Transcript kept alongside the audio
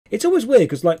It's always weird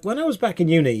because, like, when I was back in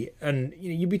uni, and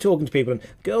you'd be talking to people, and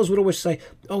girls would always say,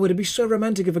 "Oh, it'd be so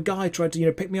romantic if a guy tried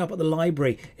to, pick me up at the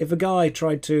library. If a guy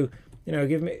tried to,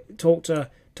 give me talk to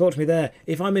me there.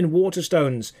 If I'm in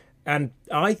Waterstones." And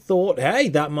I thought, hey,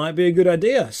 that might be a good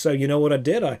idea. So you know what I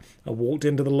did? I walked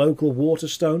into the local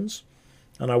Waterstones,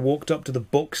 and I walked up to the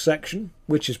book section,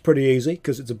 which is pretty easy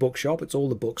because it's a bookshop. It's all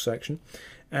the book section,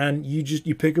 and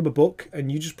you pick up a book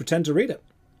and you just pretend to read it.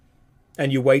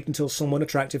 And you wait until someone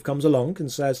attractive comes along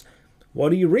and says,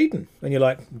 "What are you reading?" And you're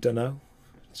like, "Dunno,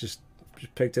 just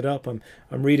picked it up. I'm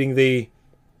reading the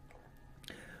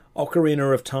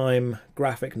Ocarina of Time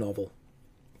graphic novel."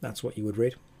 That's what you would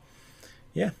read.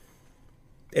 Yeah.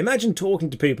 Imagine talking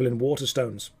to people in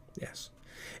Waterstones. Yes.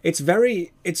 It's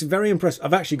very impressive.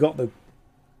 I've actually got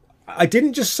I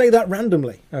didn't just say that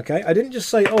randomly, okay? I didn't just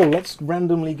say, "Oh, let's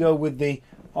randomly go with the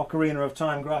Ocarina of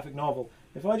Time graphic novel."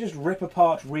 If I just rip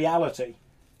apart reality,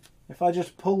 if I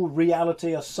just pull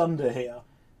reality asunder here,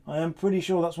 I am pretty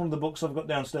sure that's one of the books I've got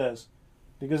downstairs,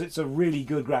 because it's a really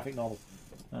good graphic novel.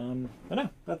 But no,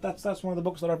 that's one of the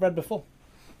books that I've read before.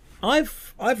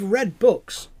 I've read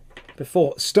books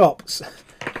before. Stop.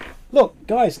 Look,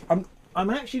 guys, I'm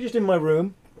actually just in my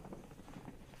room.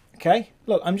 Okay,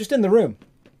 look, I'm just in the room.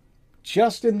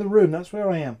 Just in the room. That's where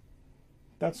I am.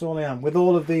 That's all I am, with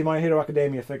all of the My Hero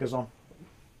Academia figures on.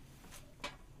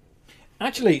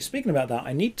 Actually, speaking about that,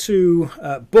 I need to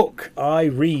book. I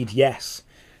read, yes.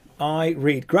 I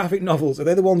read graphic novels. Are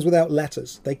they the ones without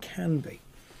letters? They can be.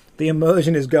 The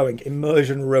immersion is going.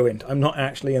 Immersion ruined. I'm not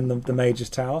actually in the Mage's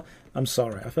Tower. I'm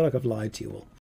sorry. I feel like I've lied to you all.